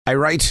I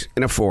write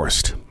in a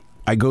forest.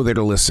 I go there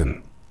to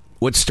listen.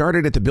 What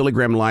started at the Billy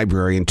Graham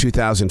Library in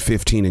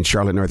 2015 in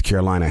Charlotte, North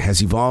Carolina,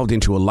 has evolved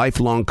into a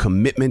lifelong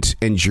commitment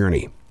and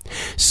journey.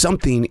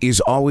 Something is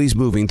always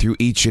moving through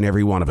each and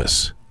every one of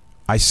us.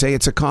 I say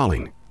it's a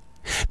calling.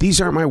 These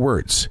aren't my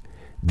words.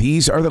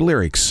 These are the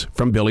lyrics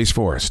from Billy's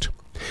Forest.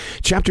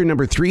 Chapter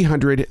number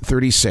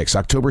 336,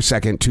 October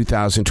 2nd,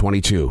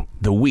 2022,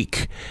 the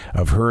week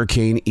of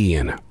Hurricane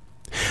Ian.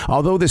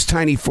 Although this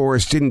tiny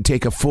forest didn't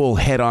take a full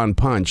head-on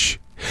punch,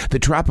 the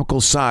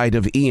tropical side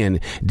of Ian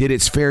did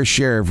its fair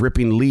share of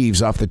ripping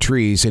leaves off the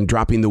trees and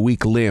dropping the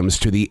weak limbs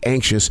to the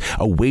anxious,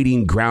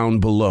 awaiting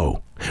ground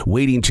below,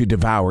 waiting to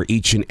devour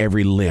each and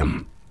every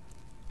limb.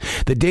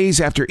 The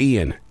days after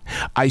Ian,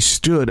 I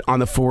stood on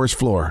the forest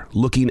floor,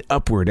 looking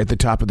upward at the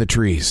top of the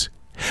trees,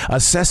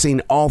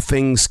 assessing all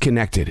things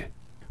connected.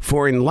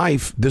 For in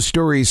life, the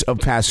stories of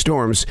past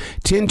storms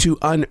tend to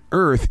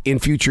unearth in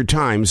future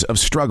times of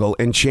struggle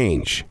and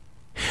change.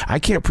 I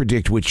can't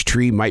predict which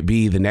tree might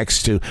be the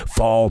next to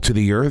fall to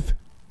the earth.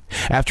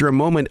 After a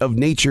moment of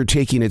nature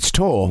taking its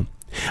toll,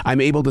 I'm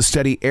able to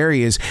study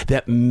areas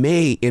that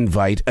may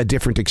invite a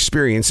different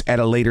experience at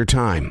a later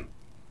time.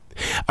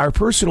 Our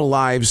personal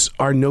lives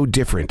are no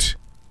different.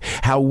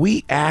 How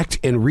we act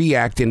and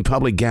react in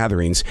public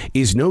gatherings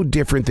is no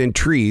different than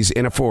trees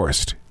in a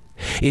forest.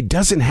 It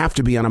doesn't have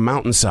to be on a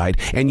mountainside,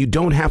 and you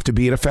don't have to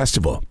be at a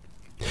festival.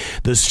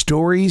 The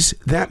stories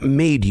that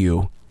made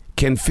you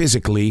can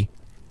physically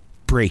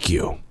break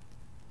you.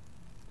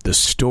 The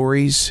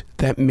stories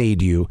that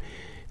made you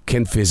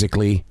can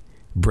physically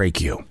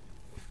break you.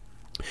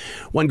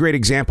 One great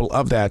example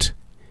of that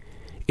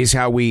is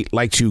how we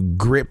like to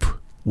grip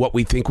what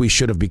we think we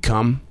should have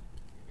become,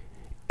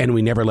 and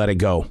we never let it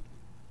go.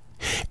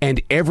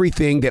 And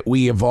everything that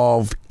we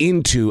evolve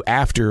into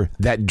after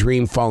that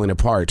dream falling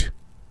apart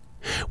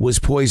was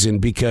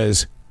poisoned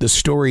because the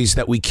stories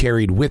that we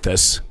carried with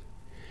us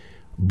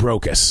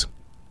broke us.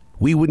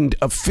 We wouldn't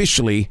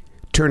officially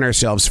turn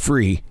ourselves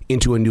free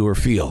into a newer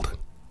field.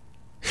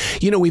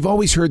 You know, we've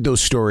always heard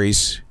those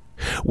stories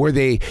where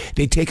they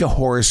take a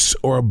horse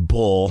or a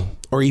bull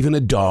or even a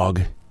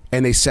dog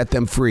and they set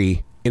them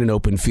free in an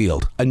open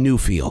field, a new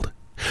field,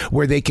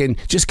 where they can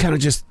just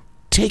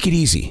take it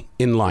easy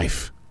in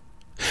life.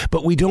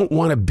 But we don't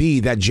want to be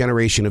that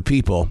generation of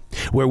people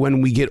where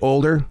when we get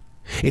older,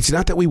 it's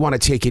not that we want to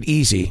take it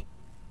easy.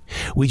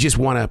 We just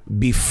want to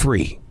be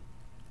free.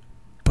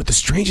 But the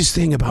strangest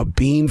thing about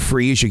being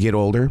free as you get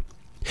older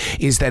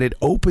is that it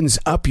opens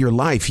up your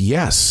life,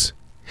 yes.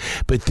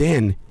 But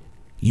then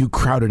you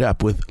crowd it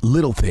up with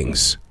little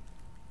things.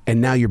 And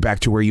now you're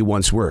back to where you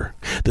once were.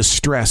 The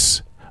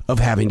stress of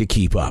having to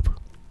keep up.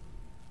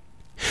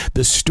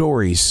 The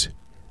stories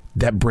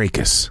that break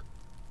us.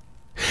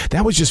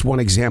 That was just one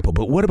example,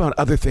 but what about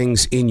other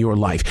things in your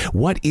life?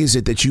 What is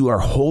it that you are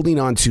holding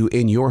on to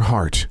in your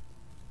heart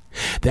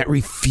that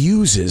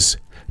refuses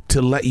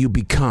to let you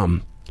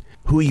become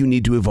who you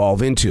need to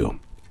evolve into?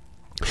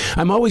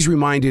 I'm always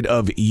reminded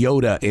of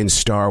Yoda in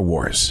Star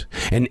Wars,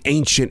 an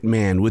ancient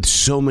man with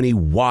so many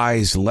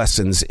wise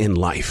lessons in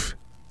life.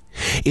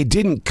 It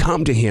didn't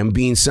come to him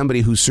being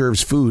somebody who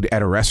serves food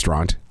at a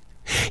restaurant.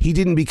 He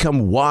didn't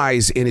become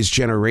wise in his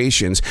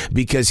generations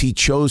because he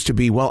chose to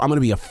be, I'm going to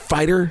be a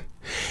fighter.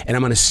 And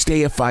I'm going to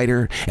stay a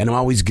fighter, and I'm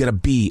always going to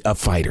be a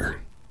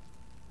fighter.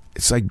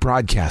 It's like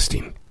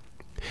broadcasting.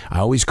 I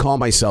always call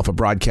myself a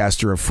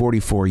broadcaster of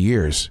 44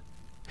 years.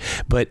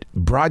 But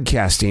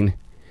broadcasting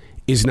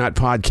is not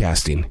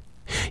podcasting.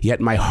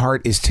 Yet my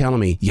heart is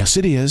telling me, yes,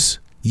 it is.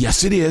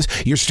 Yes, it is.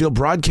 You're still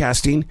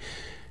broadcasting.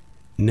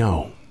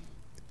 No.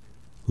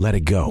 Let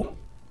it go.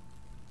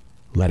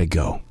 Let it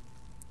go.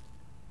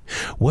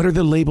 What are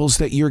the labels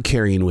that you're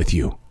carrying with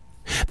you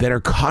that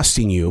are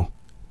costing you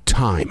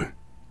time?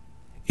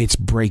 It's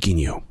breaking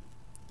you.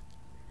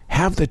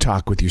 Have the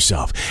talk with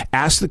yourself.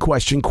 Ask the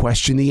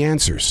question the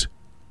answers.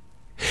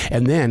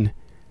 And then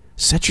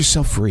set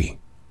yourself free.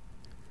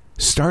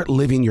 Start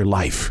living your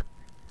life.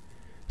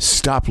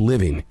 Stop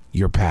living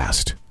your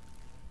past.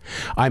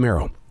 I'm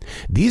Errol.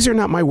 These are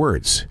not my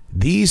words.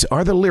 These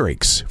are the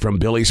lyrics from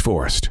Billy's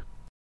Forest.